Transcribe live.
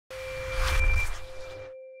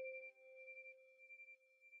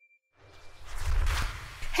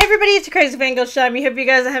it's your crazy fangirl Shami. Hope you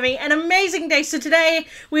guys are having an amazing day. So today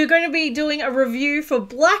we're going to be doing a review for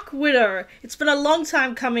Black Widow. It's been a long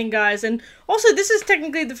time coming, guys, and also this is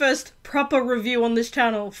technically the first proper review on this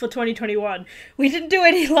channel for 2021. We didn't do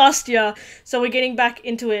any last year, so we're getting back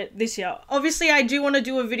into it this year. Obviously, I do want to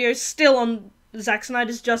do a video still on Zack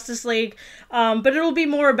Snyder's Justice League, but it'll be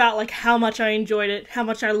more about like how much I enjoyed it, how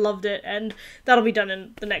much I loved it, and that'll be done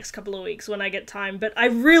in the next couple of weeks when I get time, but I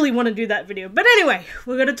really want to do that video. But anyway,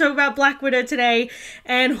 we're going to talk about Black Widow today,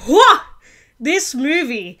 and this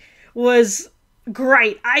movie was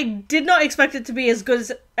great. I did not expect it to be as good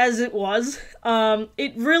as it was.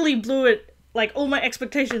 It really blew it, like, all my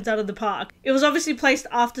expectations out of the park. It was obviously placed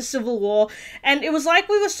after Civil War, and it was like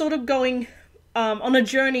we were sort of going on a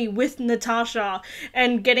journey with Natasha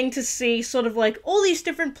and getting to see sort of like all these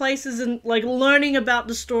different places and like learning about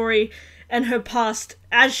the story and her past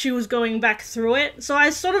as she was going back through it. So I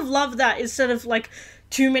sort of love that instead of like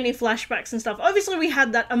too many flashbacks and stuff. Obviously we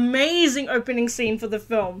had that amazing opening scene for the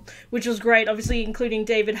film, which was great, obviously including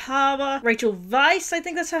David Harbour, Rachel Weisz, I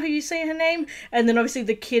think that's how you say her name, and then obviously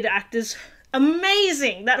the kid actors.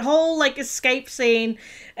 Amazing! That whole like escape scene,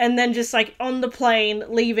 and then just like on the plane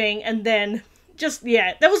leaving, and then just,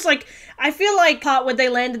 yeah, that was like, I feel like part where they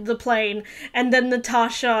landed the plane and then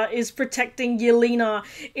Natasha is protecting Yelena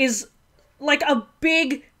is like a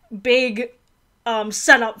big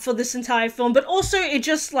setup for this entire film, but also it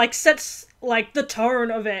just like sets like the tone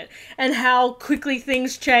of it and how quickly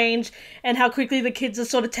things change and how quickly the kids are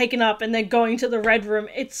sort of taken up and they're going to the Red Room.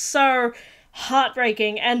 It's so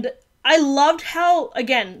heartbreaking, and I loved how,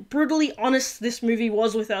 again, brutally honest this movie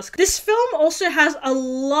was with us. This film also has a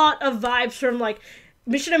lot of vibes from, like,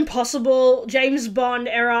 Mission Impossible, James Bond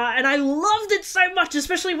era, and I loved it so much,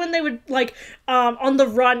 especially when they were, like, on the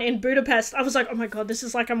run in Budapest. I was like, oh my god, this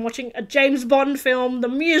is like I'm watching a James Bond film. The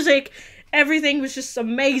music, everything was just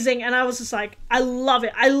amazing, and I was just like, I love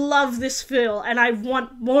it. I love this feel, and I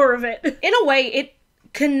want more of it. In a way, it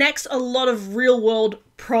connects a lot of real-world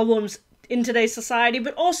problems in today's society,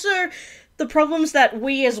 but also the problems that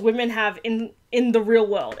we as women have in the real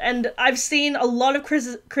world. And I've seen a lot of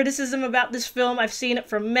criticism about this film. I've seen it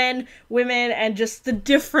from men, women, and just the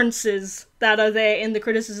differences that are there in the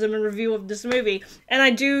criticism and review of this movie. And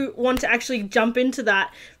I do want to actually jump into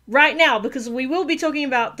that right now, because we will be talking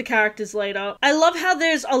about the characters later. I love how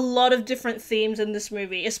there's a lot of different themes in this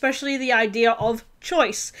movie, especially the idea of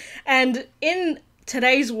choice. And in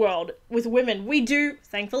today's world with women, we do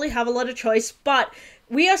thankfully have a lot of choice, but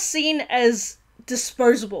we are seen as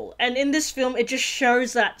disposable, and in this film it just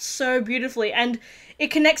shows that so beautifully, and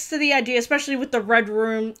it connects to the idea, especially with the Red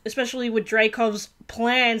Room, especially with Dreykov's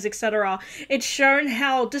plans, etc. It's shown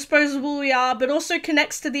how disposable we are, but also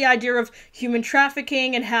connects to the idea of human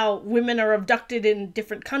trafficking and how women are abducted in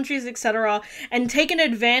different countries, etc., and taken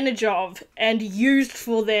advantage of and used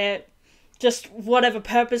for their just whatever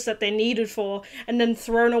purpose that they're needed for, and then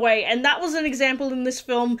thrown away. And that was an example in this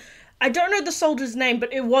film. I don't know the soldier's name,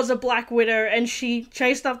 but it was a Black Widow, and she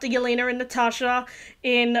chased after Yelena and Natasha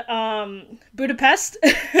in Budapest,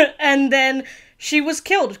 and then she was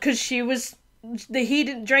killed because she was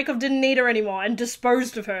Dreykov didn't need her anymore and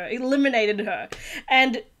disposed of her, eliminated her,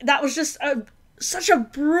 and that was just such a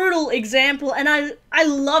brutal example, and I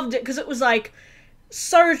loved it because it was like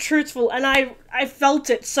so truthful, and I felt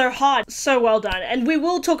it so hard. So well done. And we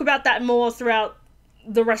will talk about that more throughout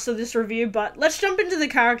the rest of this review, but let's jump into the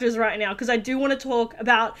characters right now, because I do want to talk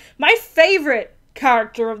about my favorite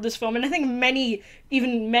character of this film, and I think many,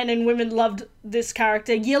 even men and women, loved this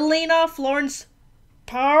character. Yelena, Florence,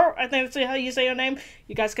 Pugh, I think that's how you say her name.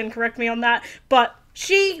 You guys can correct me on that, but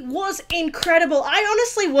she was incredible. I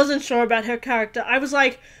honestly wasn't sure about her character. I was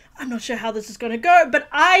like, I'm not sure how this is going to go, but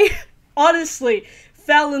I honestly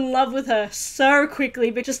fell in love with her so quickly,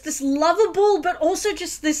 but just this lovable, but also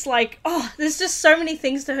just this like, oh, there's just so many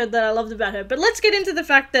things to her that I loved about her. But let's get into the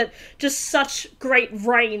fact that just such great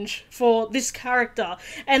range for this character,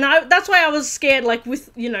 and that's why I was scared, like with,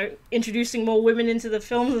 you know, introducing more women into the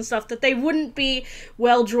films and stuff, that they wouldn't be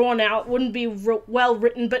well drawn out, wouldn't be well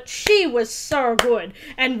written, but she was so good.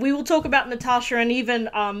 And we will talk about Natasha and even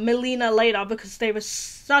Melina later, because they were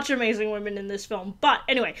such amazing women in this film. But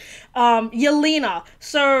anyway, Yelena,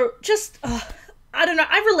 so just, I don't know,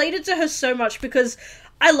 I related to her so much because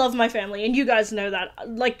I love my family, and you guys know that.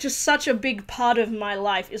 Like, just such a big part of my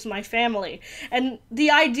life is my family. And the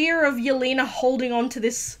idea of Yelena holding on to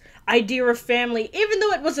this idea of family, even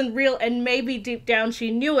though it wasn't real, and maybe deep down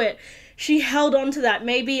she knew it, she held on to that,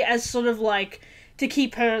 maybe as sort of like to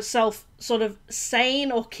keep herself sort of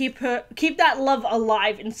sane, or keep that love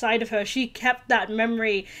alive inside of her. She kept that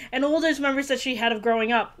memory and all those memories that she had of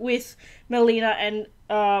growing up with Melina and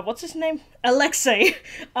what's his name? Alexei,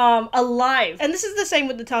 alive. And this is the same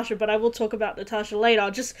with Natasha, but I will talk about Natasha later.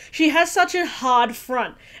 Just, she has such a hard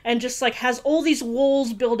front and just like has all these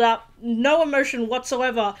walls built up, no emotion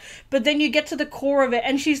whatsoever. But then you get to the core of it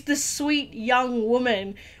and she's this sweet young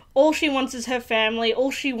woman. All she wants is her family.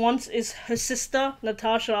 All she wants is her sister,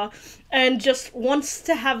 Natasha, and just wants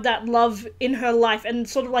to have that love in her life and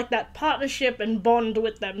sort of like that partnership and bond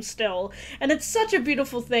with them still. And it's such a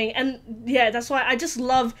beautiful thing. And yeah, that's why I just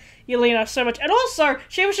love Yelena so much. And also,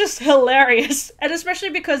 she was just hilarious. And especially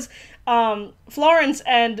because Florence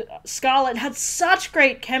and Scarlett had such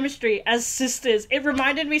great chemistry as sisters. It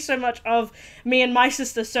reminded me so much of me and my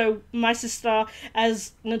sister. So my sister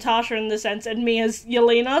as Natasha in the sense, and me as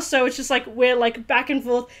Yelena. So it's just like we're like back and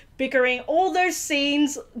forth bickering. All those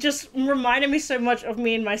scenes just reminded me so much of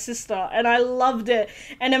me and my sister, and I loved it.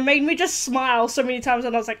 And it made me just smile so many times.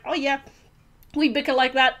 And I was like, oh yeah, we bicker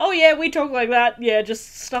like that. Oh yeah, we talk like that. Yeah,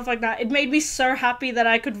 just stuff like that. It made me so happy that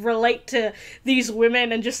I could relate to these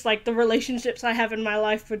women and just like the relationships I have in my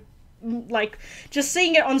life with, like, just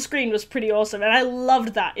seeing it on screen was pretty awesome, and I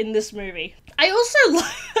loved that in this movie. I also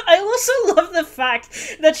love the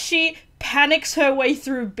fact that she panics her way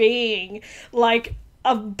through being like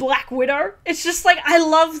a Black Widow. It's just like, I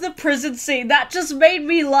love the prison scene. That just made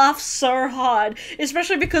me laugh so hard,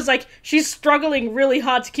 especially because like she's struggling really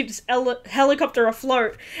hard to keep this helicopter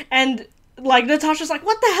afloat, and like Natasha's like,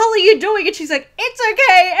 what the hell are you doing? And she's like, it's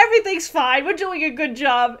okay, everything's fine, we're doing a good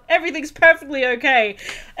job, everything's perfectly okay.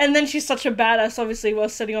 And then she's such a badass, obviously, while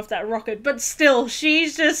setting off that rocket, but still,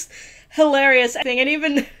 she's just hilarious. And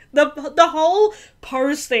even the whole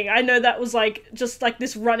pose thing, I know that was like just like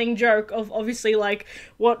this running joke of obviously like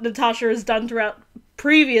what Natasha has done throughout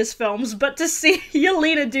previous films, but to see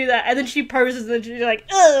Yelena do that and then she poses and she's like,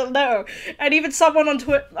 oh no. And even someone on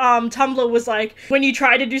Tumblr was like, when you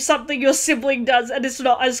try to do something your sibling does and it's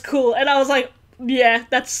not as cool. And I was like, yeah,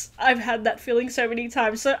 I've had that feeling so many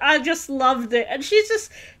times. So I just loved it. And she's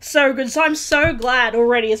just so good. So I'm so glad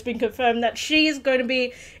already it's been confirmed that she is going to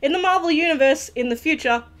be in the Marvel Universe in the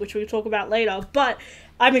future, which we'll talk about later. But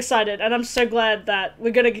I'm excited, and I'm so glad that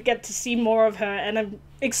we're going to get to see more of her, and I'm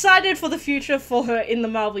excited for the future for her in the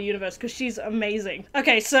Marvel Universe, because she's amazing.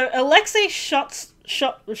 Okay, so Alexei Shostakov?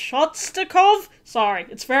 Sorry,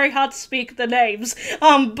 it's very hard to speak the names.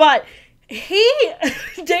 But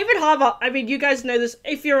David Harbour, I mean, you guys know this.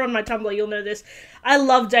 If you're on my Tumblr, you'll know this. I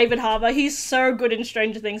love David Harbour. He's so good in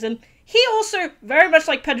Stranger Things, and he also, very much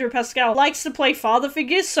like Pedro Pascal, likes to play father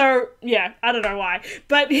figures, so yeah, I don't know why.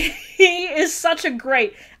 But he is such a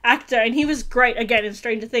great actor, and he was great, again, in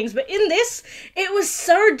Stranger Things. But in this, it was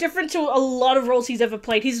so different to a lot of roles he's ever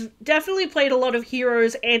played. He's definitely played a lot of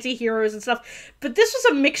heroes, anti-heroes and stuff, but this was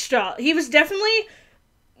a mixture. He was definitely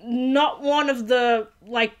not one of the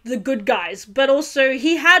good guys, but also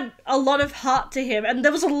he had a lot of heart to him, and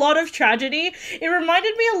there was a lot of tragedy. It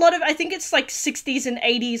reminded me a lot of, I think it's like 60s and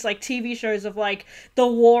 80s like TV shows of like the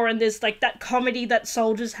war, and there's like that comedy that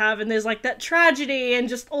soldiers have, and there's like that tragedy and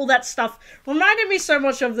just all that stuff. Reminded me so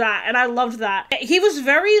much of that, and I loved that. He was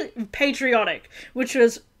very patriotic, which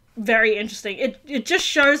was very interesting. It just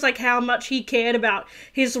shows like how much he cared about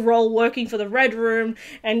his role working for the Red Room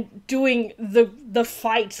and doing the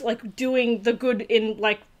fight, like doing the good in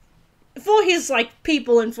like for his like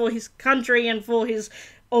people and for his country and for his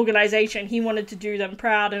organization. He wanted to do them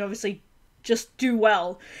proud and obviously just do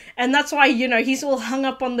well. And that's why, you know, he's all hung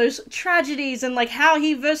up on those tragedies and like how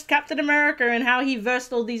he versed Captain America and how he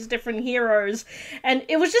versed all these different heroes. And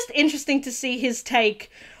it was just interesting to see his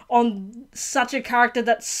take on such a character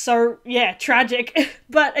that's so, yeah, tragic.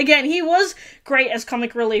 But again, he was great as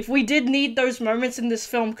comic relief. We did need those moments in this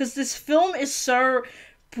film, because this film is so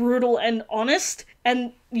brutal and honest.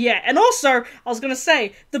 And yeah, and also, I was gonna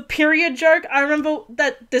say, the period joke, I remember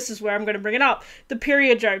that, this is where I'm gonna bring it up, the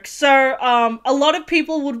period joke. So, a lot of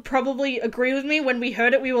people would probably agree with me. When we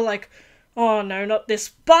heard it, we were like, oh no, not this.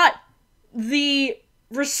 But the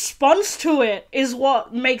response to it is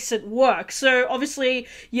what makes it work. So obviously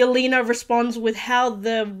Yelena responds with how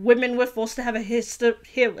the women were forced to have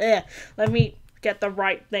a let me get the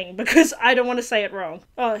right thing because I don't want to say it wrong.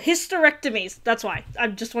 Hysterectomies, that's why. I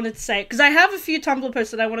just wanted to say it because I have a few Tumblr posts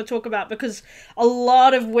that I want to talk about because a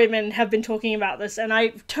lot of women have been talking about this, and I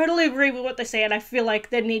totally agree with what they say, and I feel like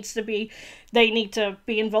they need to be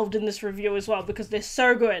involved in this review as well because they're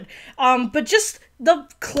so good. But just the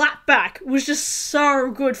clapback was just so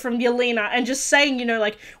good from Yelena, and just saying, you know,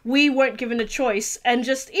 like, we weren't given a choice, and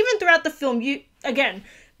just even throughout the film,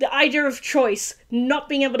 the idea of choice, not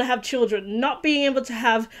being able to have children, not being able to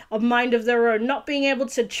have a mind of their own, not being able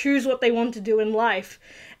to choose what they want to do in life.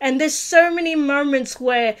 And there's so many moments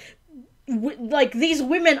where like, these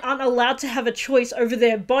women aren't allowed to have a choice over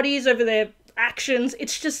their bodies, over their actions.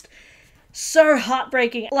 It's just so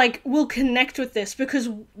heartbreaking. Like, we'll connect with this because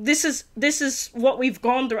this is what we've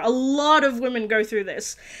gone through. A lot of women go through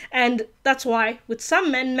this, and that's why with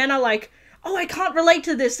some men are like, oh, I can't relate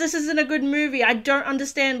to this. This isn't a good movie. I don't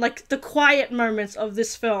understand, like, the quiet moments of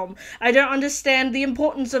this film. I don't understand the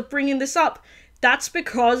importance of bringing this up. That's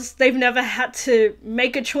because they've never had to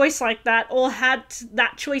make a choice like that or had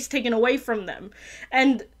that choice taken away from them.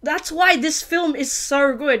 And that's why this film is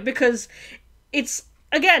so good, because it's,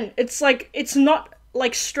 again, it's like, it's not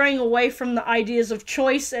like straying away from the ideas of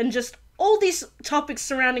choice and just all these topics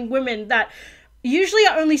surrounding women that usually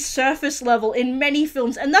are only surface level in many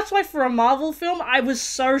films. And that's why for a Marvel film, I was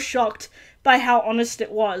so shocked by how honest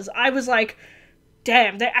it was. I was like,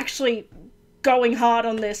 damn, they're actually going hard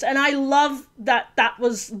on this. And I love that that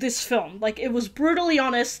was this film. Like, it was brutally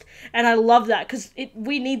honest, and I love that, because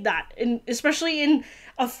we need that, especially in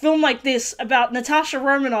a film like this about Natasha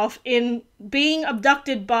Romanoff in being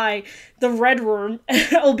abducted by the Red Room,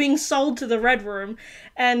 or being sold to the Red Room.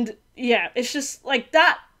 And yeah, it's just like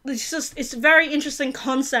that. It's a very interesting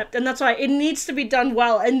concept, and that's why it needs to be done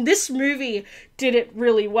well, and this movie did it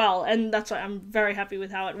really well, and that's why I'm very happy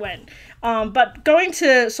with how it went. But going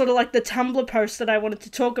to sort of like the Tumblr post that I wanted to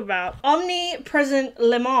talk about,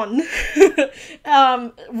 omnipresentlemon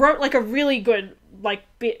wrote like a really good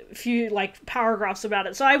few paragraphs about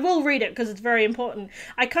it, so I will read it because it's very important.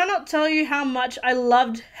 I cannot tell you how much I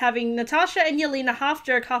loved having Natasha and Yelena half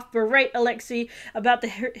joke, half berate Alexei about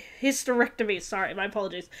the hysterectomy. Sorry, my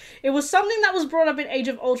apologies. It was something that was brought up in Age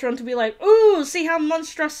of Ultron to be like, ooh, see how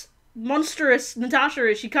monstrous Natasha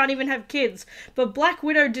is, she can't even have kids. But Black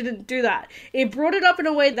Widow didn't do that. It brought it up in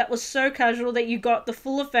a way that was so casual that you got the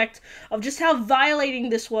full effect of just how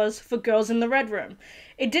violating this was for girls in the Red Room.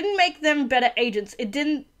 It didn't make them better agents. It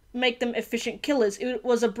didn't make them efficient killers. It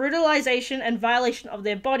was a brutalization and violation of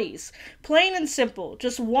their bodies. Plain and simple.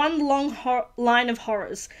 Just one long line of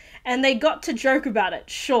horrors. And they got to joke about it,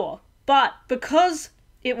 sure. But because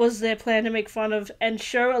it was their plan to make fun of and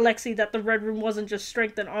show Alexei that the Red Room wasn't just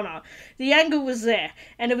strength and honor, the anger was there,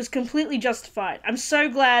 and it was completely justified. I'm so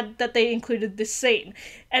glad that they included this scene.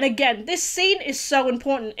 And again, this scene is so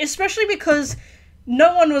important, especially because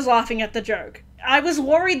no one was laughing at the joke. I was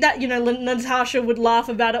worried that, Natasha would laugh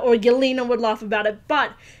about it or Yelena would laugh about it,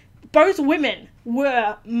 but both women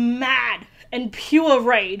were mad and pure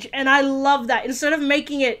rage, and I love that. Instead of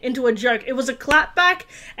making it into a joke, it was a clapback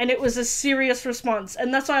and it was a serious response,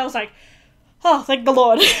 and that's why I was like, oh, thank the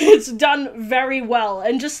Lord. It's done very well.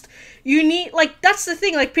 And just, you need, that's the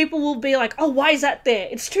thing, people will be like, oh, why is that there?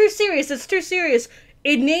 It's too serious,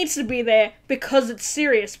 It needs to be there because it's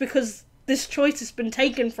serious, because this choice has been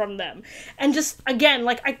taken from them. And just, again,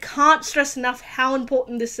 I can't stress enough how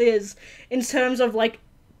important this is in terms of,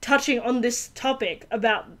 touching on this topic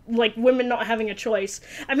about, women not having a choice.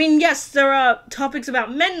 I mean, yes, there are topics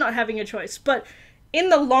about men not having a choice, but in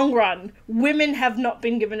the long run, women have not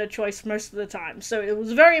been given a choice most of the time. So it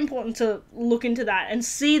was very important to look into that and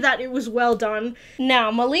see that it was well done. Now,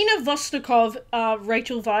 Melina, Vostokoff,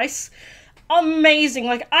 Rachel Weisz, amazing.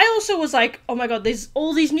 I also was like, oh my god, there's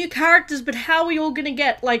all these new characters, but how are we all gonna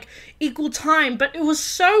get, equal time? But it was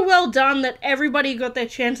so well done that everybody got their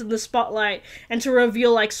chance in the spotlight and to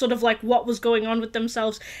reveal, what was going on with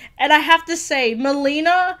themselves. And I have to say,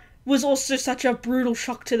 Melina was also such a brutal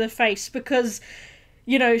shock to the face, because,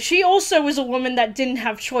 she also was a woman that didn't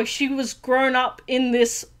have choice. She was grown up in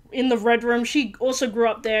the Red Room. She also grew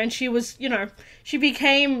up there, and she was, she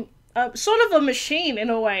became sort of a machine in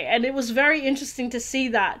a way, and it was very interesting to see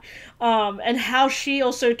that, and how she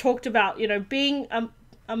also talked about, being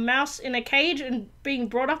a mouse in a cage and being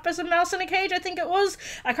brought up as a mouse in a cage, I think it was.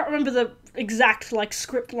 I can't remember the exact,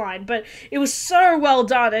 script line, but it was so well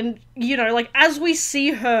done, and, as we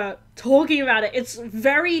see her talking about it, it's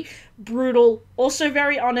very brutal, also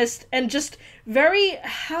very honest, and just very,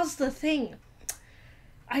 how's the thing?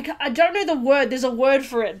 I don't know the word, there's a word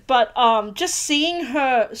for it, but just seeing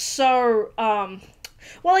her so,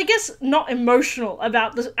 well, I guess not emotional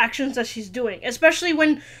about the actions that she's doing, especially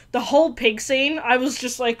when the whole pig scene, I was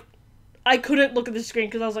just I couldn't look at the screen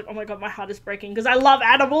because I was like, oh my god, my heart is breaking, because I love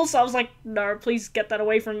animals, so I was like, no, please get that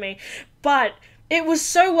away from me. But it was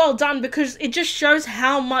so well done because it just shows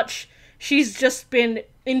how much she's just been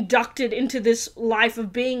inducted into this life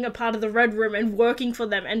of being a part of the Red Room and working for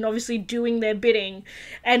them and obviously doing their bidding.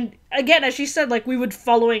 And again, as she said, we were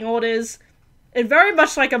following orders, and very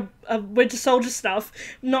much like a Winter Soldier stuff.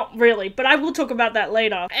 Not really, but I will talk about that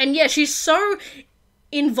later. And yeah, she's so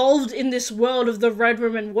involved in this world of the Red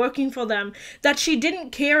Room and working for them, that she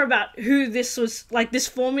didn't care about who this was, like, this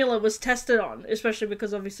formula was tested on, especially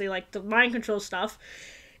because obviously, like, the mind control stuff.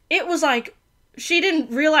 It was like, she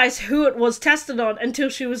didn't realize who it was tested on until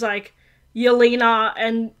she was like, Yelena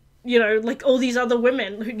and, you know, like, all these other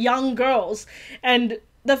women, young girls, and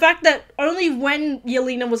the fact that only when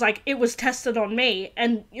Yelena was like, it was tested on me,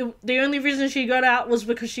 and the only reason she got out was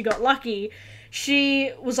because she got lucky,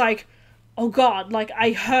 she was like, oh god, like,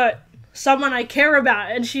 I hurt someone I care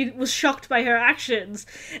about, and she was shocked by her actions,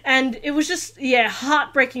 and it was just, yeah,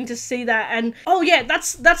 heartbreaking to see that. And oh yeah,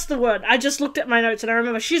 that's the word. I just looked at my notes and I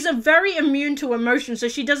remember she's very immune to emotion, so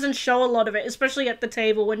she doesn't show a lot of it, especially at the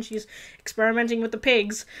table when she's experimenting with the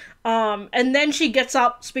pigs. And then she gets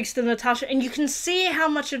up, speaks to Natasha, and you can see how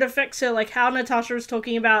much it affects her, like how Natasha is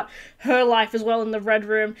talking about her life as well in the Red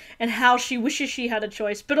Room, and how she wishes she had a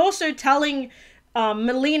choice, but also telling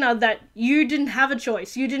Melina that you didn't have a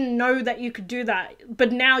choice, you didn't know that you could do that,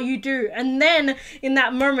 but now you do. And then in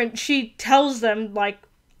that moment she tells them, like,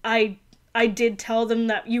 I did tell them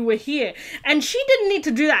that you were here, and she didn't need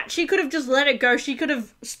to do that. She could have just let it go. She could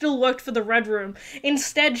have still worked for the Red Room.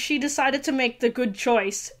 Instead, she decided to make the good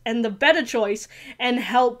choice and the better choice and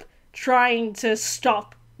help trying to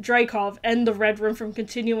stop Dreykov and the Red Room from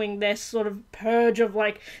continuing this sort of purge of,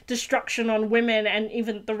 like, destruction on women and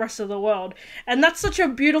even the rest of the world. And that's such a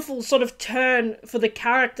beautiful sort of turn for the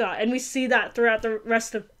character, and we see that throughout the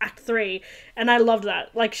rest of Act 3, and I loved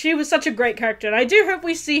that. Like, she was such a great character, and I do hope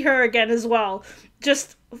we see her again as well.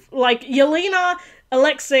 Just, like, Yelena,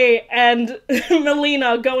 Alexei, and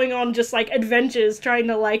Melina going on just, like, adventures, trying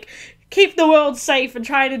to, like, keep the world safe and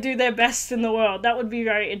trying to do their best in the world. That would be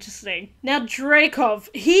very interesting. Now,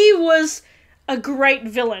 Dreykov, he was a great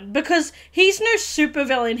villain, because he's no super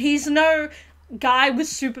villain. He's no guy with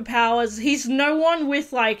superpowers. He's no one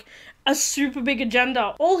with, like, a super big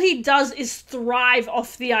agenda. All he does is thrive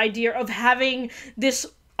off the idea of having this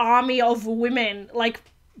army of women, like,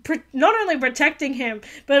 not only protecting him,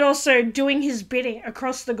 but also doing his bidding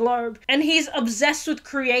across the globe. And he's obsessed with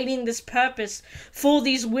creating this purpose for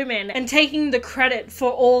these women and taking the credit for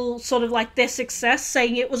all sort of, like, their success,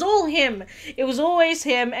 saying it was all him. It was always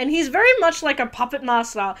him. And he's very much like a puppet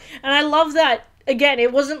master. And I love that, again,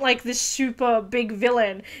 it wasn't like this super big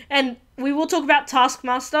villain. And we will talk about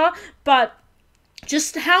Taskmaster, but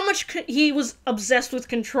just how much he was obsessed with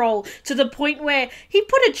control, to the point where he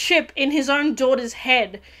put a chip in his own daughter's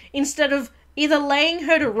head instead of either laying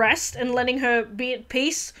her to rest and letting her be at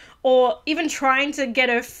peace, or even trying to get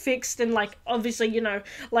her fixed and, like, obviously, you know,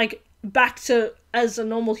 like, back to as a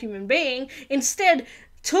normal human being. Instead,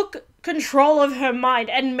 took control of her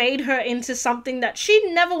mind and made her into something that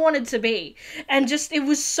she never wanted to be. And just, it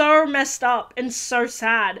was so messed up and so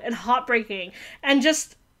sad and heartbreaking, and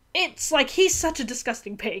just, it's like, he's such a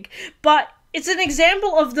disgusting pig, but it's an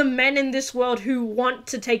example of the men in this world who want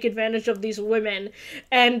to take advantage of these women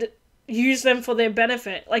and use them for their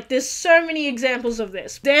benefit. Like, there's so many examples of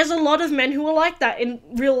this. There's a lot of men who are like that in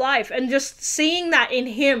real life, and just seeing that in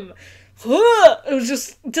him, it was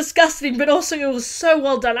just disgusting, but also it was so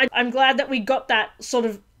well done. I'm glad that we got that sort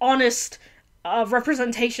of honest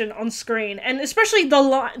representation on screen, and especially the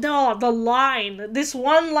line. This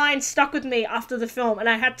one line stuck with me after the film, and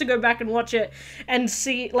I had to go back and watch it and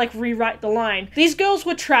see, like, rewrite the line. These girls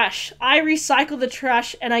were trash. I recycle the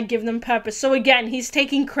trash and I give them purpose. So again, he's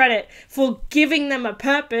taking credit for giving them a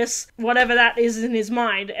purpose, whatever that is in his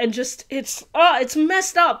mind, and just, it's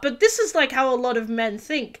messed up, but this is, like, how a lot of men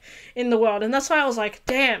think in the world, and that's why I was like,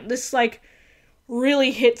 damn, this, like,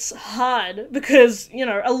 really hits hard, because, you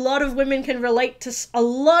know, a lot of women can relate to a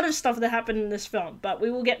lot of stuff that happened in this film, but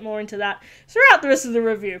we will get more into that throughout the rest of the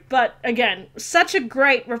review. But again, such a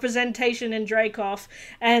great representation in Dreykov,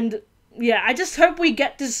 and yeah, I just hope we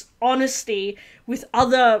get this honesty with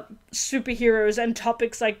other superheroes and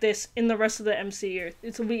topics like this in the rest of the MCU.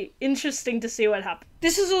 It'll be interesting to see what happens.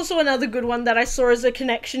 This is also another good one that I saw as a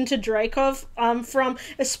connection to Dreykov, from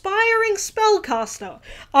Aspiring-Spellcaster.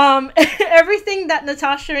 Everything that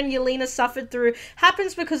Natasha and Yelena suffered through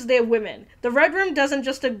happens because they're women. The Red Room doesn't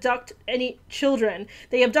just abduct any children,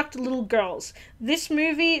 they abduct little girls. This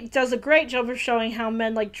movie does a great job of showing how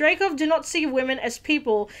men like Dreykov do not see women as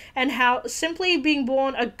people, and how simply being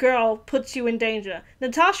born a girl puts you in danger.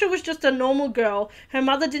 Natasha was just a normal girl. Her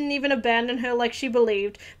mother didn't even abandon her like she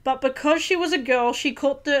believed, but because she was a girl, she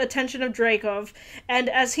caught the attention of Dreykov, and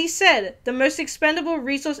as he said, the most expendable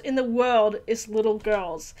resource in the world is little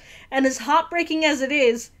girls. And as heartbreaking as it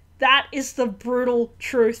is, that is the brutal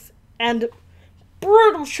truth, and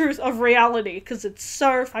brutal truth of reality, because it's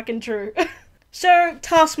so fucking true. So,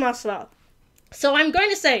 Taskmaster. So I'm going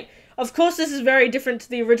to say, of course this is very different to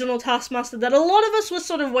the original Taskmaster that a lot of us were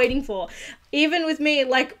sort of waiting for. Even with me,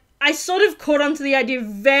 like, I sort of caught on to the idea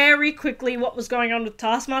very quickly what was going on with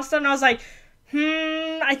Taskmaster, and I was like,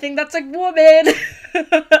 I think that's a woman.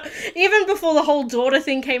 Even before the whole daughter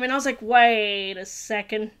thing came in, I was like, wait a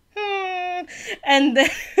second. And then,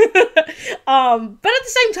 but at the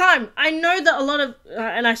same time, I know that a lot of,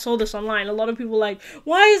 and I saw this online, a lot of people were like,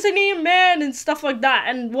 why isn't he a man and stuff like that,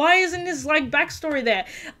 and why isn't his, like, backstory there?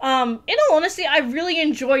 In all honesty, I really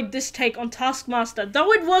enjoyed this take on Taskmaster,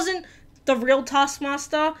 though it wasn't the real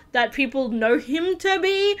Taskmaster that people know him to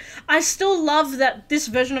be. I still love that this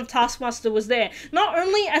version of Taskmaster was there, not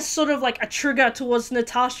only as sort of like a trigger towards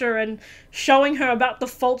Natasha and showing her about the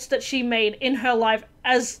faults that she made in her life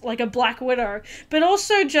as like a Black Widow, but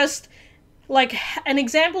also just like an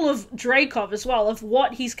example of Dreykov as well, of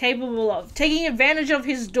what he's capable of, taking advantage of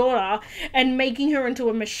his daughter and making her into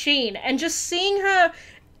a machine, and just seeing her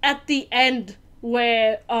at the end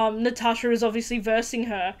where Natasha is obviously versing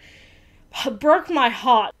her, broke my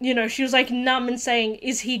heart. You know, she was like numb and saying,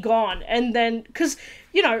 is he gone? And then, because,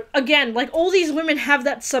 you know, again, like, all these women have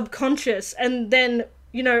that subconscious, and then,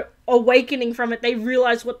 you know, awakening from it, they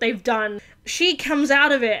realize what they've done. She comes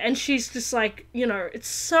out of it and she's just like, you know, it's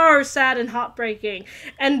so sad and heartbreaking.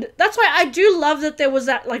 And that's why I do love that there was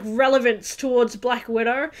that, like, relevance towards Black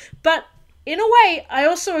Widow. But in a way, I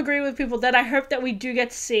also agree with people that I hope that we do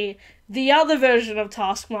get to see the other version of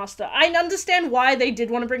Taskmaster. I understand why they did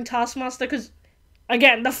want to bring Taskmaster, because,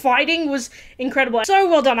 again, the fighting was incredible. So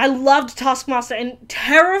well done. I loved Taskmaster and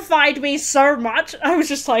terrified me so much. I was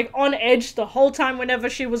just, like, on edge the whole time whenever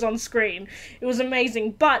she was on screen. It was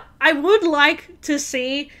amazing. But I would like to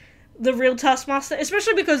see the real Taskmaster,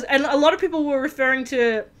 especially because, and a lot of people were referring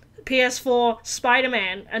to PS4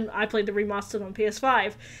 Spider-Man, and I played the remastered on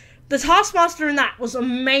PS5. The Taskmaster in that was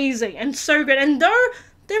amazing and so good. And though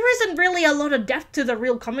there isn't really a lot of depth to the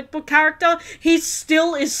real comic book character, he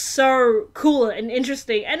still is so cool and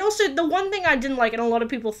interesting. And also, the one thing I didn't like, and a lot of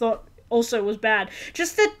people thought also was bad,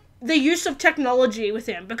 just the use of technology with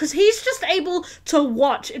him, because he's just able to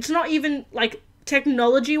watch. It's not even, like,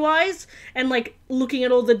 technology-wise, and, like, looking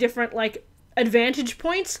at all the different, like, advantage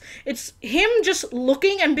points. It's him just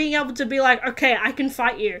looking and being able to be like, okay, I can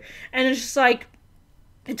fight you. And it's just, like,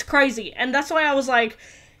 it's crazy. And that's why I was like,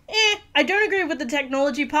 I don't agree with the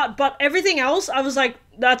technology part, but everything else, I was like,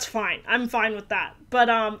 that's fine. I'm fine with that. But,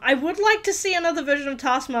 I would like to see another version of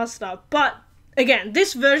Taskmaster. But, again,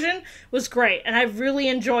 this version was great, and I really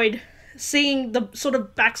enjoyed seeing the sort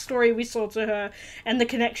of backstory we saw to her, and the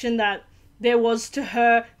connection that there was to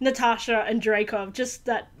her, Natasha, and Dreykov. Just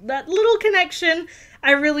that little connection,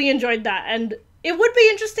 I really enjoyed that. And it would be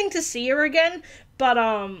interesting to see her again, but,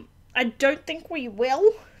 I don't think we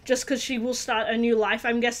will, just because she will start a new life,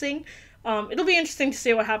 I'm guessing. It'll be interesting to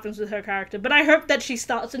see what happens with her character, but I hope that she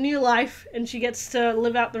starts a new life and she gets to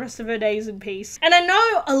live out the rest of her days in peace. And I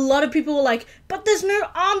know a lot of people were like, but there's no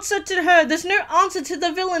answer to her, there's no answer to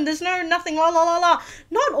the villain, there's no nothing, la la la la.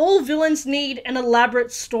 Not all villains need an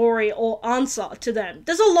elaborate story or answer to them.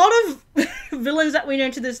 There's a lot of villains that we know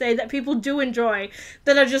to this day that people do enjoy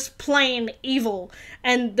that are just plain evil,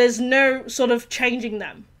 and there's no sort of changing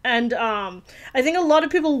them. And I think a lot of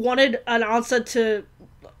people wanted an answer to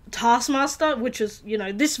Taskmaster, which is, you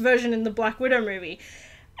know, this version in the Black Widow movie.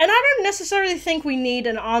 And I don't necessarily think we need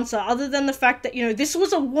an answer, other than the fact that, you know, this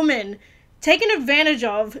was a woman taken advantage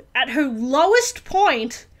of at her lowest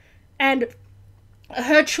point, and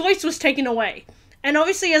her choice was taken away. And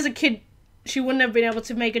obviously, as a kid, she wouldn't have been able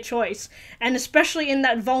to make a choice. And especially in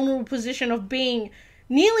that vulnerable position of being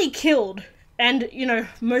nearly killed, and, you know,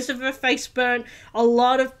 most of her face burnt, a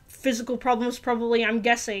lot of physical problems probably, I'm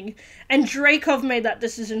guessing, and Dreykov made that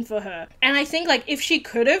decision for her. And I think, like, if she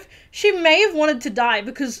could have, she may have wanted to die,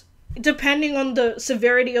 because depending on the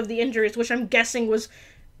severity of the injuries, which I'm guessing was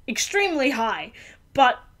extremely high,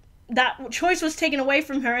 but that choice was taken away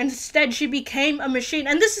from her, and instead she became a machine.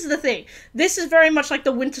 And this is the thing, this is very much like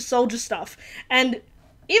the Winter Soldier stuff, and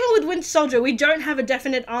even with Winter Soldier, we don't have a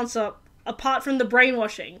definite answer apart from the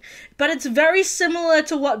brainwashing. But it's very similar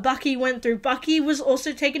to what Bucky went through. Bucky was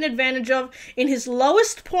also taken advantage of in his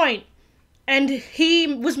lowest point, and he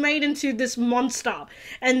was made into this monster.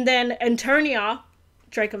 And then Antonia,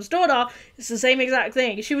 Dreykov's daughter, is the same exact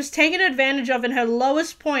thing. She was taken advantage of in her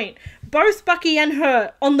lowest point, both Bucky and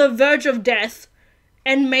her on the verge of death,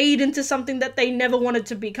 and made into something that they never wanted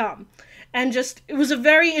to become. And just, it was a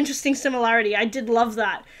very interesting similarity. I did love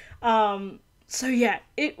that. So yeah,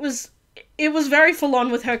 it was very full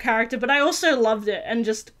on with her character, but I also loved it, and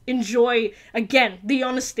just enjoy, again, the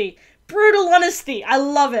honesty. Brutal honesty. I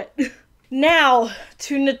love it. Now,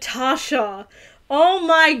 to Natasha. Oh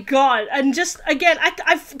my god. And just, again, I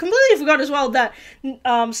completely forgot as well that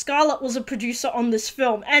Scarlett was a producer on this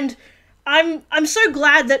film. And I'm so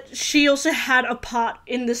glad that she also had a part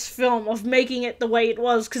in this film of making it the way it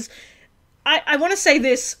was. Because I want to say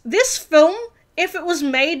this film, if it was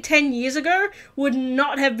made 10 years ago, would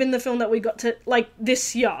not have been the film that we got to, like,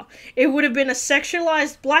 this year. It would have been a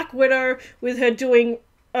sexualized Black Widow with her doing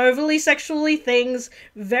overly sexually things,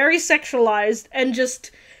 very sexualized, and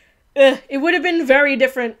just... it would have been very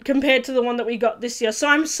different compared to the one that we got this year. So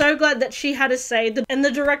I'm so glad that she had a say. And the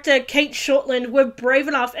director, Kate Shortland, were brave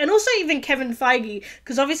enough, and also even Kevin Feige,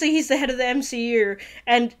 because obviously he's the head of the MCU,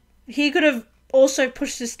 and he could have also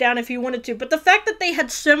pushed this down if he wanted to. But the fact that they had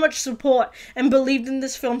so much support and believed in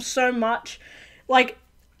this film so much, like...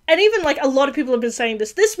 And even, like, a lot of people have been saying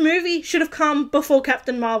this movie should have come before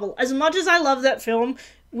Captain Marvel. As much as I love that film,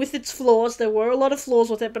 with its flaws, there were a lot of flaws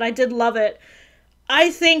with it, but I did love it.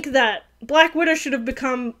 I think that Black Widow should have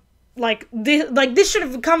become, this should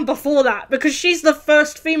have come before that, because she's the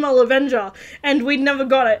first female Avenger, and we never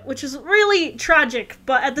got it, which is really tragic,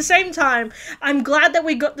 but at the same time, I'm glad that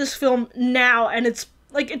we got this film now, and it's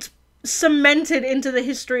cemented into the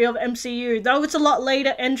history of MCU. Though it's a lot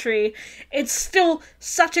later entry, it's still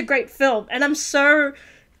such a great film, and I'm so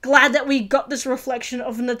glad that we got this reflection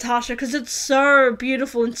of Natasha, because it's so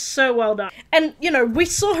beautiful and so well done. And, you know, we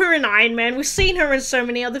saw her in Iron Man, we've seen her in so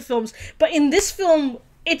many other films, but in this film,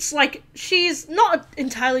 it's like, she's not an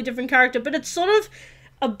entirely different character, but it's sort of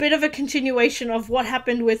a bit of a continuation of what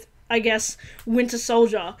happened with, I guess, Winter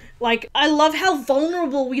Soldier. Like, I love how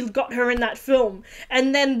vulnerable we got her in that film,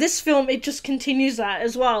 and then this film, it just continues that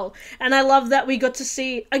as well. And I love that we got to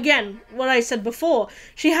see, again, what I said before,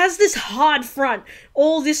 she has this hard front,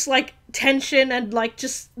 all this, like, tension and, like,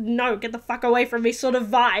 just, no, get the fuck away from me sort of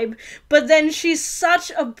vibe, but then she's such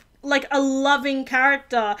a loving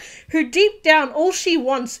character who deep down all she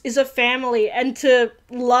wants is a family and to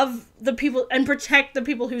love the people and protect the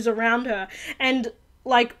people who's around her. And,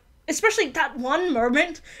 like, especially that one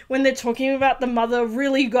moment when they're talking about the mother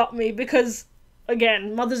really got me, because,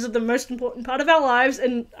 again, mothers are the most important part of our lives,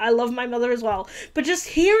 and I love my mother as well. But just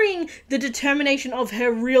hearing the determination of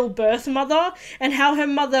her real birth mother, and how her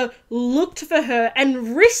mother looked for her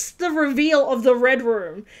and risked the reveal of the Red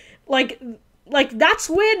Room, like that's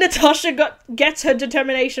where Natasha gets her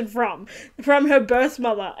determination from her birth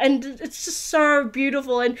mother, and it's just so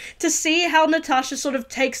beautiful. And to see how Natasha sort of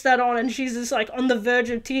takes that on, and she's just like on the verge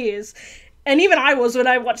of tears, and even I was when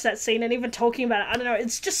I watched that scene, and even talking about it, I don't know,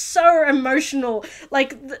 it's just so emotional.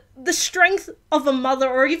 Like, the strength of a mother,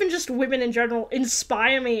 or even just women in general,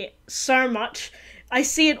 inspire me so much. I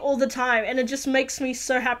see it all the time, and it just makes me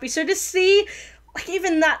so happy. So to see, like,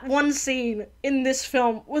 even that one scene in this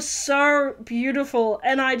film was so beautiful,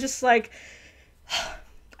 and I just, like,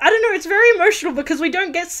 I don't know, it's very emotional because we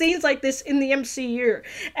don't get scenes like this in the MCU,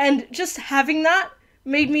 and just having that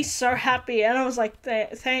made me so happy, and I was like,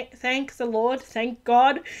 thank the Lord, thank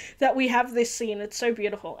God that we have this scene. It's so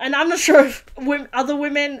beautiful. And I'm not sure if other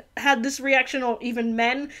women had this reaction, or even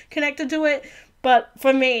men connected to it, but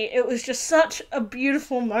for me, it was just such a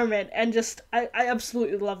beautiful moment, and just, I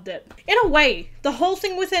absolutely loved it. In a way, the whole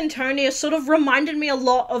thing with Antonia sort of reminded me a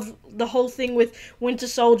lot of the whole thing with Winter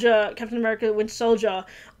Soldier, Captain America Winter Soldier,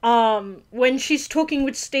 when she's talking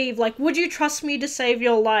with Steve, like, would you trust me to save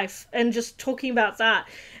your life? And just talking about that.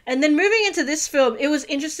 And then moving into this film, it was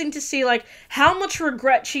interesting to see, like, how much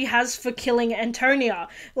regret she has for killing Antonia.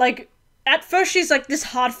 Like, at first she's like this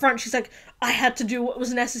hard front, she's like, I had to do what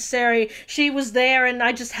was necessary, she was there and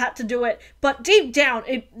I just had to do it. But deep down,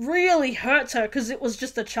 it really hurts her because it was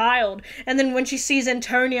just a child. And then when she sees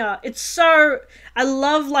Antonia, it's so... I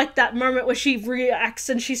love, like, that moment where she reacts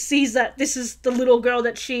and she sees that this is the little girl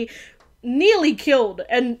that she nearly killed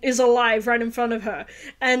and is alive right in front of her.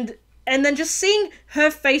 And then just seeing her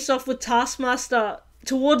face off with Taskmaster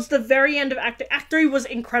towards the very end of Act 3 was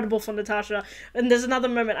incredible for Natasha, and there's another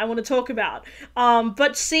moment I want to talk about.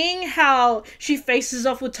 But seeing how she faces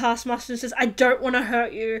off with Taskmaster and says, I don't want to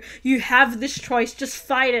hurt you, you have this choice, just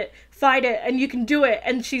fight it, and you can do it.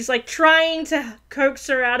 And she's, like, trying to coax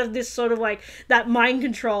her out of this sort of, like, that mind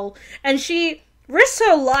control, and she risks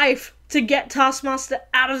her life to get Taskmaster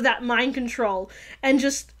out of that mind control. And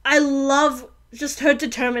just, I love just her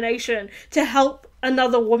determination to help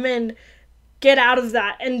another woman get out of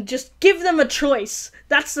that and just give them a choice.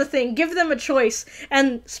 That's the thing, give them a choice.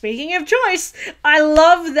 And speaking of choice, I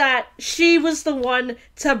love that she was the one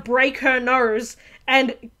to break her nose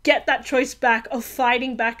and get that choice back of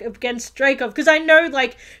fighting back against Dreykov. Because I know,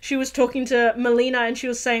 like, she was talking to Melina and she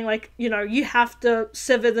was saying, like, you know, you have to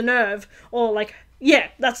sever the nerve, or, like, Yeah,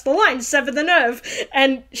 that's the line, sever the nerve.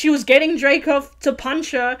 And she was getting Dreykov to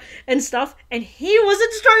punch her and stuff, and he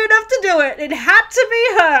wasn't strong enough to do it. It had to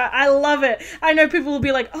be her. I love it. I know people will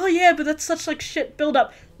be like, oh yeah, but that's such like shit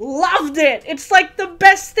build-up. Loved it. It's like the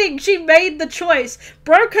best thing. She made the choice,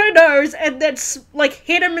 broke her nose, and then like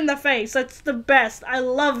hit him in the face. That's the best. I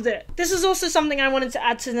loved it. This is also something I wanted to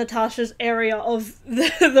add to Natasha's area of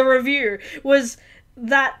the review, was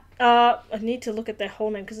that, I need to look at their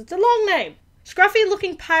whole name because it's a long name. Scruffy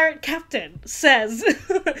looking pirate captain says,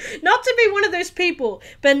 not to be one of those people,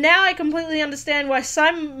 but now I completely understand why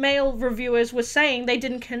some male reviewers were saying they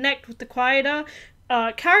didn't connect with the quieter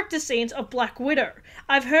character scenes of Black Widow.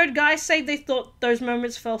 I've heard guys say they thought those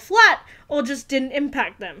moments fell flat or just didn't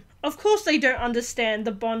impact them. Of course they don't understand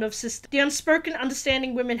the bond of sister, the unspoken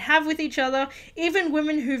understanding women have with each other, even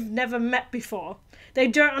women who've never met before. They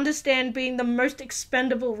don't understand being the most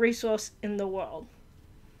expendable resource in the world.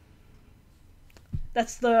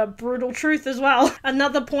 That's the brutal truth as well.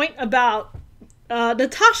 Another point about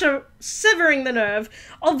Natasha severing the nerve.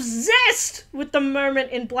 Obsessed with the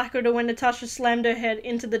moment in Black Widow when Natasha slammed her head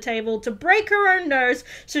into the table to break her own nose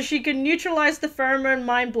so she could neutralize the pheromone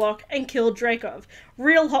mind block and kill Dreykov.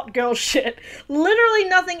 Real hot girl shit. Literally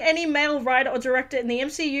nothing any male writer or director in the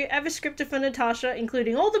MCU ever scripted for Natasha,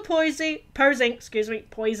 including all the posing,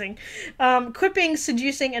 quipping,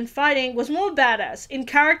 seducing, and fighting, was more badass, in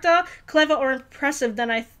character, clever, or impressive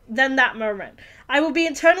than that moment. I will be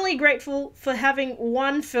eternally grateful for having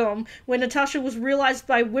one film where Natasha was realized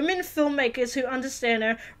by women filmmakers who understand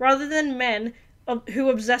her, rather than men who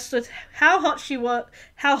obsessed with how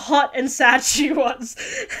hot and sad she was.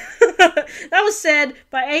 That was said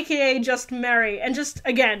by aka Just Merry, and just,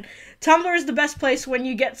 again, Tumblr is the best place when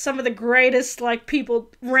you get some of the greatest, like, people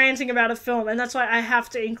ranting about a film, and that's why I have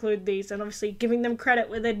to include these, and obviously giving them credit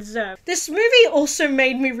where they deserve. This movie also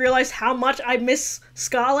made me realize how much I miss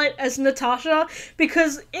Scarlett as Natasha,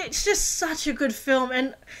 because it's just such a good film,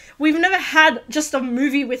 and we've never had just a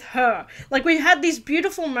movie with her. Like, we've had these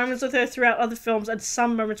beautiful moments with her throughout other films, and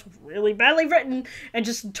some moments were really badly written, and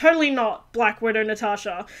just totally not Black Widow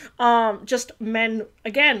Natasha. Just men,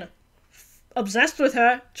 again, obsessed with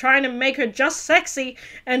her, trying to make her just sexy,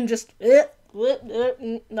 and just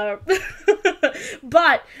no.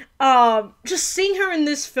 But just seeing her in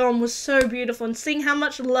this film was so beautiful, and seeing how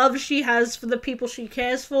much love she has for the people she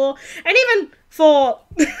cares for, and even for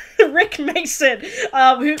Rick Mason,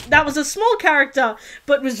 who, that was a small character,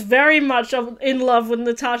 but was very much in love with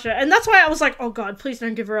Natasha, and that's why I was like, oh god, please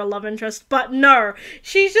don't give her a love interest, but no,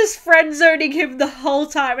 she's just friend-zoning him the whole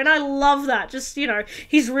time, and I love that. Just, you know,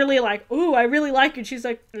 he's really like, ooh, I really like you, she's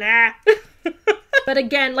like, nah. But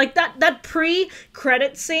again, like, that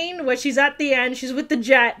pre-credit scene where she's at the end, she's with the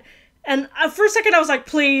jet, and for a second I was like,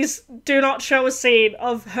 please do not show a scene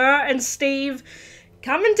of her and Steve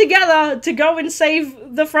coming together to go and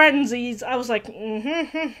save the frenzies. I was like,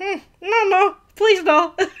 no, please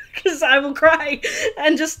no, because I will cry.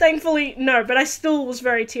 And just thankfully, no, but I still was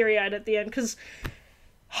very teary-eyed at the end, because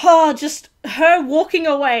just her walking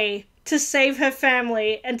away to save her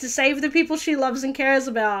family and to save the people she loves and cares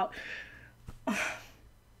about,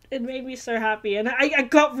 it made me so happy, and I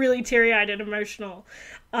got really teary-eyed and emotional,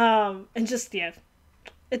 and just, yeah.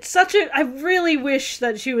 It's such a... I really wish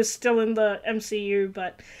that she was still in the MCU,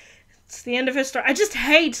 but it's the end of her story. I just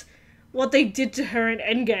hate what they did to her in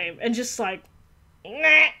Endgame, and just like,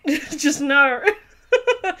 nah, just no.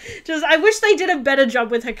 Just, I wish they did a better job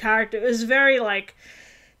with her character. It was very, like,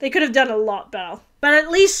 they could have done a lot better. But at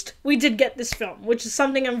least we did get this film, which is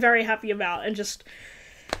something I'm very happy about, and just,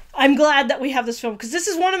 I'm glad that we have this film, because this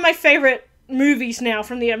is one of my favorite movies now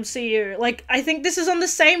from the MCU. Like, I think this is on the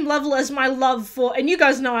same level as my love for, and you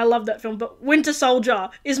guys know I love that film, but Winter Soldier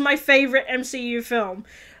is my favorite MCU film.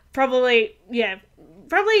 Probably, yeah,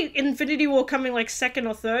 probably Infinity War coming like second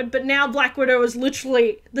or third, but now Black Widow is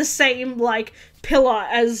literally the same, like, pillar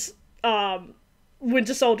as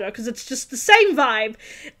Winter Soldier, because it's just the same vibe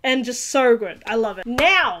and just so good. I love it.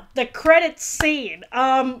 Now, the credits scene.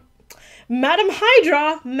 Madam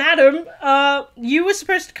Hydra, you were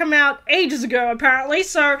supposed to come out ages ago, apparently,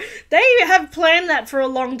 so they have planned that for a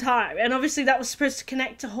long time, and obviously that was supposed to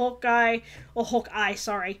connect to Hawkeye,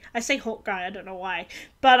 sorry. I say Hawkeye, I don't know why,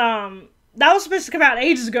 but, that was supposed to come out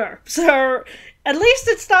ages ago, so at least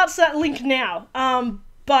it starts that link now.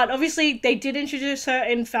 But obviously they did introduce her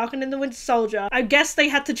in Falcon and the Winter Soldier. I guess they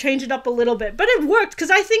had to change it up a little bit, but it worked,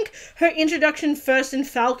 because I think her introduction first in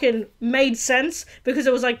Falcon made sense, because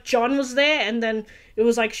it was like John was there, and then it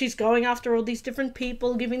was like she's going after all these different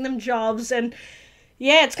people, giving them jobs, and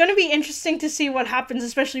yeah, it's going to be interesting to see what happens,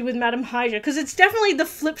 especially with Madam Hydra, because it's definitely the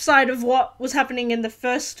flip side of what was happening in the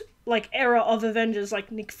first like era of Avengers,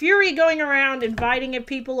 like Nick Fury going around inviting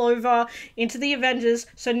people over into the Avengers.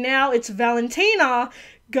 So now it's Valentina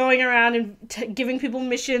going around and giving people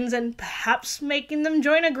missions and perhaps making them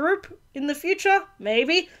join a group in the future,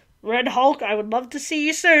 maybe. Red Hulk, I would love to see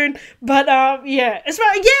you soon. But, yeah.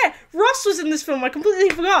 Yeah, Ross was in this film, I completely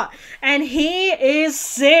forgot. And he is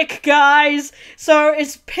sick, guys. So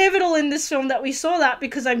it's pivotal in this film that we saw that,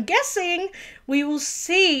 because I'm guessing we will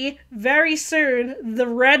see very soon the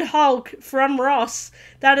Red Hulk from Ross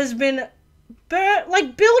that has been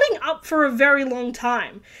building up for a very long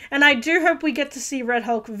time. And I do hope we get to see Red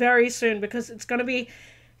Hulk very soon, because it's gonna be...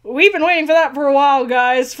 We've been waiting for that for a while,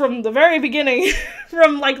 guys, from the very beginning.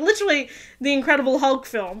 From, like, literally the Incredible Hulk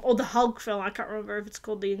film. Or the Hulk film, I can't remember if it's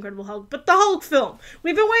called the Incredible Hulk. But the Hulk film.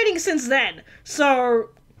 We've been waiting since then. So,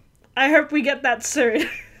 I hope we get that soon.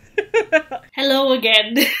 Hello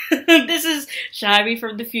again. This is Shimey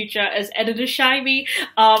from the future as Editor Shimey.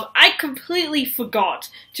 I completely forgot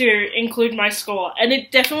to include my score, and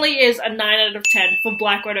it definitely is a 9 out of 10 for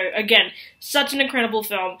Black Widow. Again, such an incredible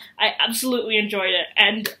film. I absolutely enjoyed it,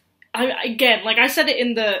 and again, like I said it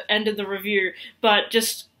in the end of the review, but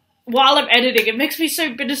just while I'm editing, it makes me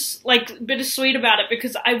so bittersweet about it,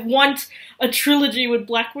 because I want a trilogy with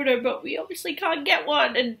Black Widow, but we obviously can't get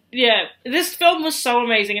one. And yeah, this film was so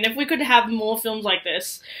amazing, and if we could have more films like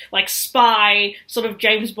this, like Spy, sort of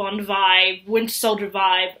James Bond vibe, Winter Soldier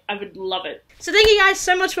vibe, I would love it. So thank you guys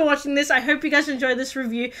so much for watching this. I hope you guys enjoyed this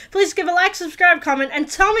review. Please give a like, subscribe, comment, and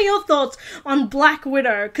tell me your thoughts on Black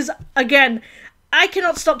Widow, because again, I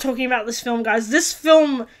cannot stop talking about this film, guys. This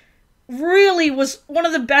film really was one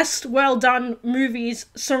of the best well-done movies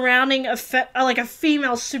surrounding a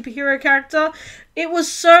female superhero character. It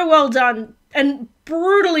was so well done and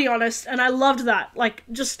brutally honest, and I loved that. Like,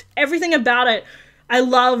 just everything about it. I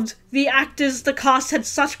loved the actors, the cast had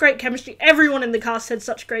such great chemistry. Everyone in the cast had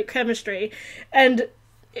such great chemistry, and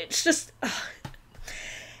it's just...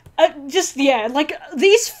 yeah, like,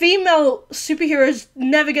 these female superheroes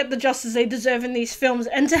never get the justice they deserve in these films,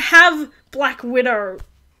 and to have Black Widow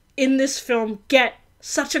in this film get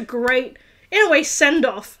such a great, in a way,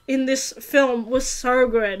 send-off in this film was so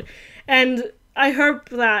good. And I hope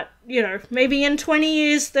that, you know, maybe in 20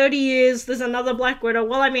 years, 30 years, there's another Black Widow.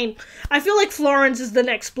 Well, I mean, I feel like Florence is the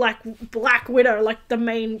next Black Widow, like the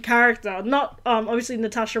main character. Not, obviously,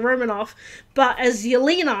 Natasha Romanoff, but as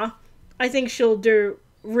Yelena, I think she'll do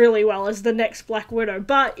really well as the next Black Widow.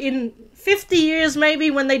 But in 50 years,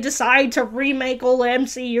 maybe, when they decide to remake all the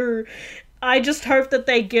MCU, I just hope that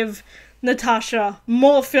they give Natasha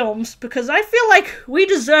more films, because I feel like we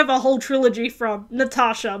deserve a whole trilogy from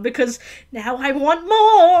Natasha, because now I want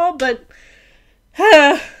more, but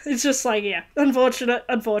it's just like, yeah,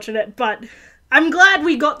 unfortunate, but I'm glad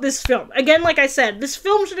we got this film. Again, like I said, this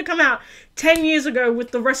film should have come out 10 years ago with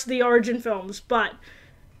the rest of the origin films, but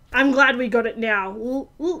I'm glad we got it now.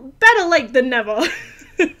 Better late than never.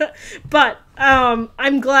 But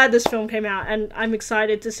I'm glad this film came out, and I'm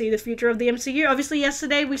excited to see the future of the MCU. Obviously,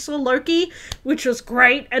 yesterday we saw Loki, which was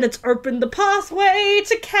great, and it's opened the pathway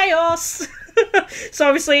to chaos. So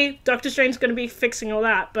obviously, Doctor Strange's going to be fixing all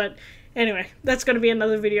that, but anyway, that's going to be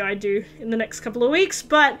another video I do in the next couple of weeks.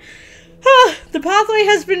 But the pathway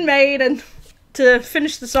has been made, and to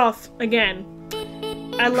finish this off again,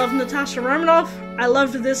 I love Natasha Romanoff, I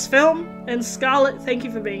loved this film, and Scarlett, thank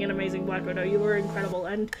you for being an amazing Black Widow. You were incredible,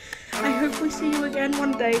 and I hope we see you again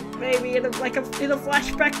one day, maybe in a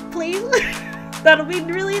flashback, please. That'll be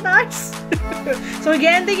really nice. So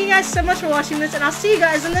again, thank you guys so much for watching this, and I'll see you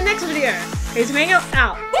guys in the next video. Here's Mango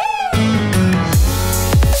out.